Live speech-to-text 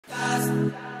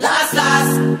last.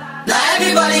 Now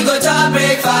everybody go to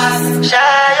breakfast.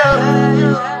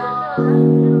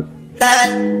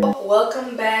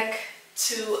 Welcome back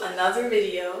to another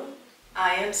video.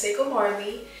 I am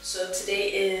IAMSAEKOMARLEY. So today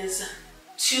is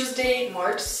Tuesday,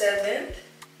 March 7th.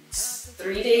 It's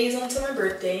 3 days until my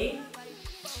birthday.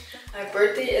 My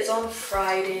birthday is on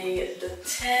Friday the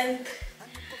 10th.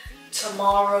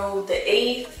 Tomorrow the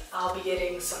 8th, I'll be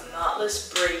getting some knotless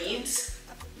braids.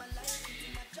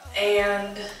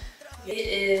 And it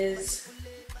is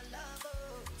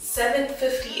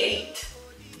 7:58.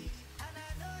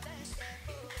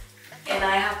 And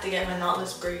I have to get my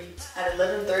knotless braids at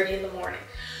 11:30 in the morning.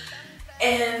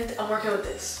 And I'm working with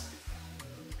this.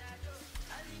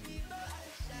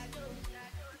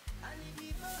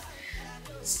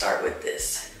 Start with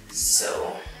this.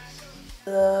 So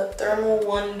the Thermal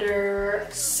Wonder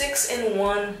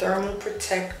 6-in-1 thermal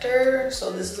protector.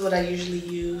 So this is what I usually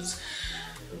use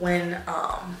when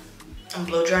I'm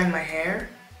blow drying my hair.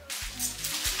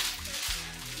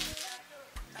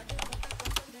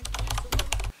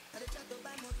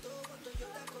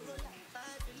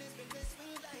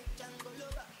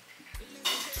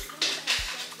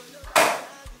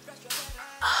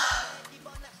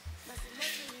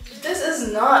 This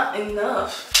is not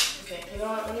enough. Okay, you know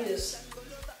what? Let me just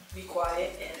be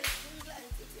quiet and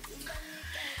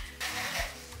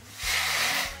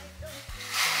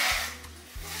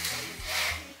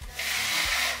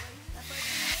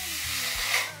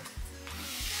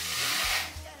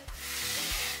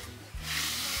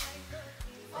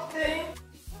okay.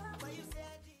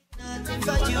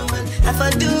 If I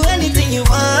do anything you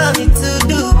want me to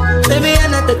do, maybe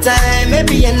another time,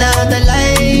 maybe another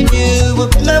life, you will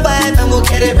be my wife and we'll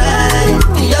get it right.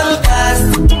 The young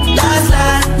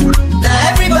last. Now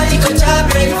everybody go to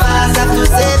breakfast. Have to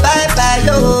say bye bye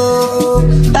yo,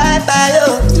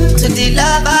 to the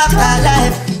love of my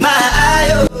life. My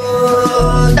eye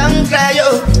don't cry yo.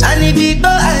 I need to go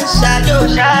and shadow.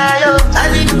 I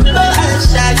need to go and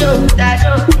shadow.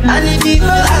 I need to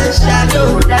go and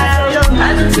shadow.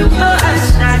 I need to go and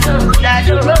shadow.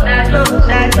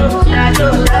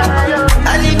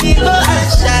 I need to go and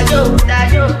shadow.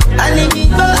 I need to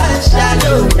go and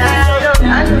shadow.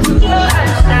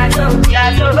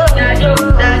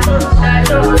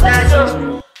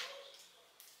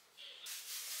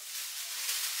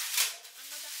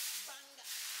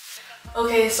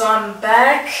 Okay, so I'm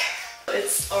back.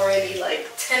 It's already like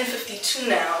 10:52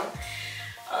 now.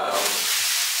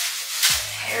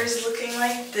 Hair's looking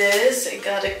like this. It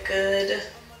got a good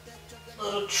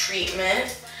little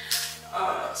treatment.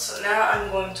 So now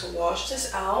I'm going to wash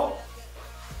this out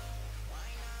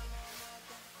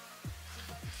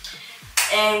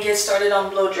and get started on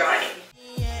blow drying.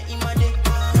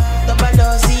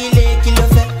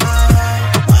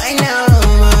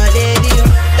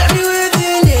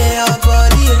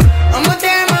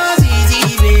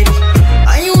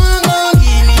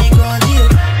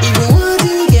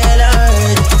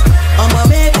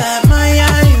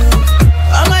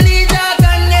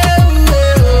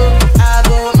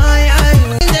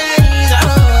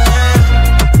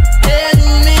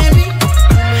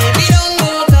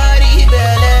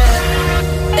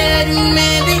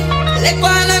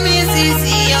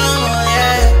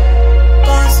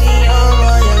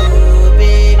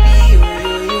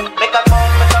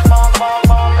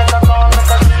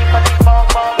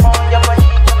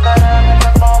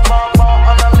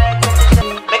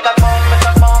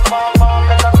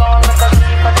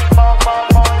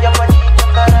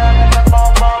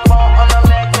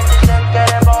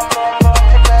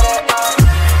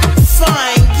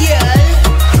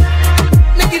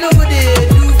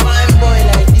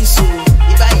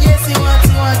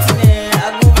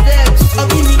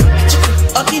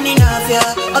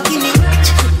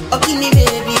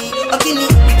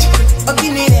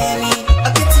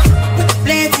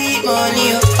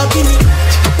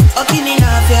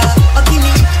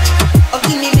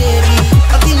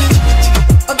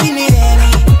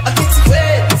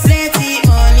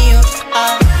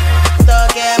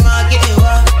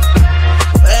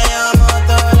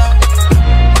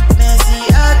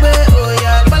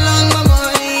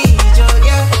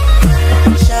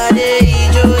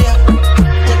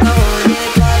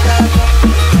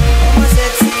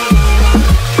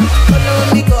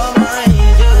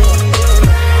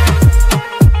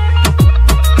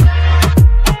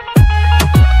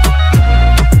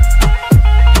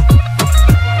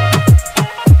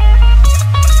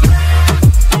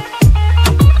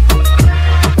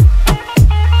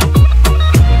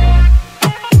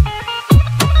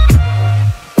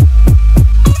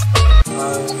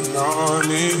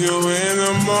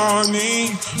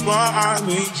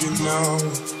 you know.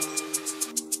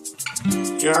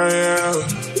 Yeah,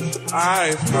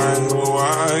 I find who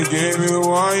I give you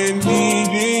what you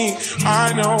need.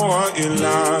 I know what you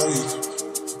like.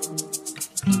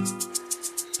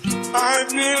 I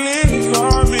feel it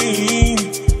for me.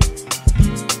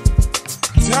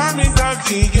 Time is of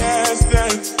the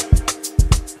essence.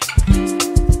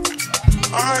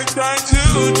 I try to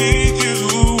need you,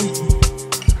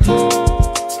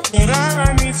 but I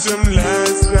need some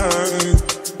lessons.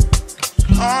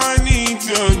 I need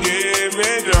to give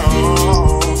it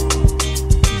all.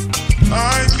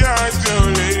 I got to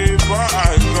live what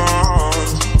I got.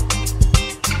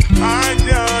 I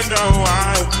don't know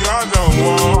why you're the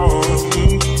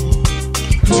one.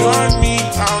 Turn me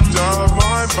out of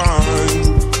my mind.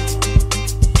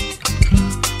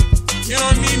 You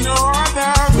don't need no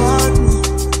other body.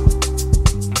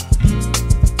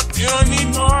 You don't need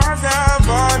no other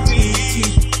body.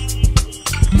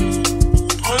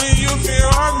 Only you feel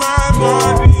on my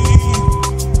body.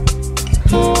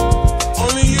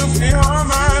 Only you feel on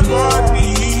my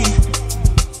body.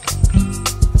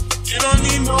 You don't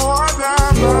need no other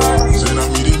body. Say I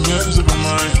need the mess of my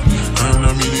mind, and I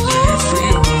need to take you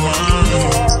free of my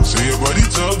mind. Say your body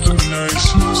talk to me nice.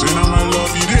 Say now my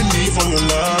love you didn't need for your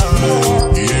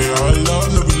life. Yeah, our love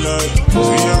no be like.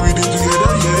 Say every day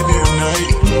together, yeah, day and night.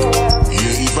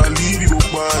 Yeah, if I leave you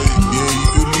goodbye. Yeah,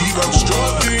 if you leave, I'm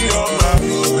struggling your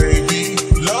body, baby.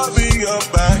 Loving your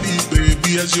body, baby.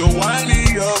 As you're whining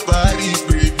your body,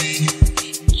 baby.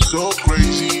 So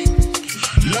crazy.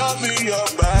 Loving your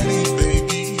body,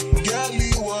 baby. Girl,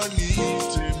 you want me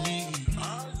to me.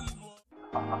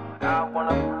 I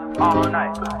wanna all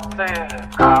night. Say it.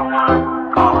 I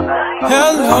wanna all night.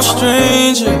 Hello,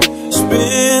 stranger. It's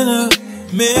been a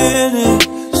minute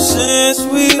since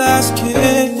we last kicked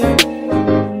it.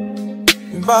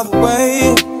 And by the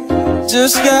way,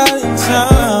 just got in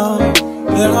town,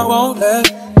 and I won't let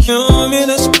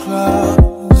cumulus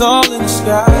clouds all in the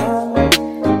sky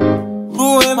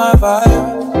ruin my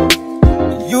vibe.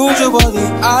 Usually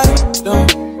I don't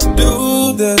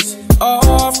do this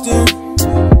often,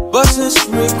 but since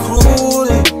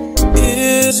recruiting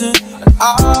isn't an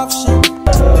option,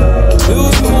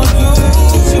 lose your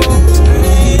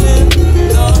brain in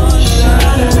the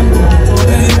sunshine.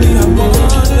 Baby, I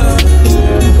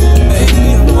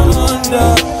wonder,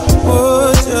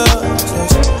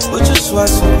 would you just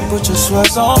put your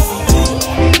sweats on me?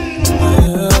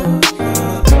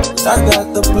 I got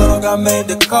the plug, I made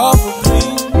the call for me.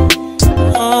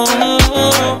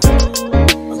 I'm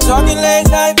talking late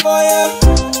night for ya.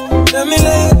 Let me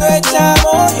lay a great time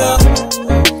on ya.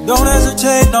 Don't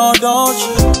hesitate, no, don't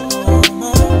you?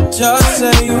 Just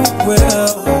say you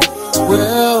will.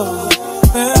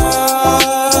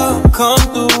 Come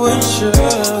through and chill.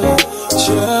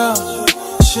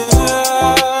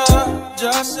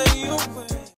 Just say you will.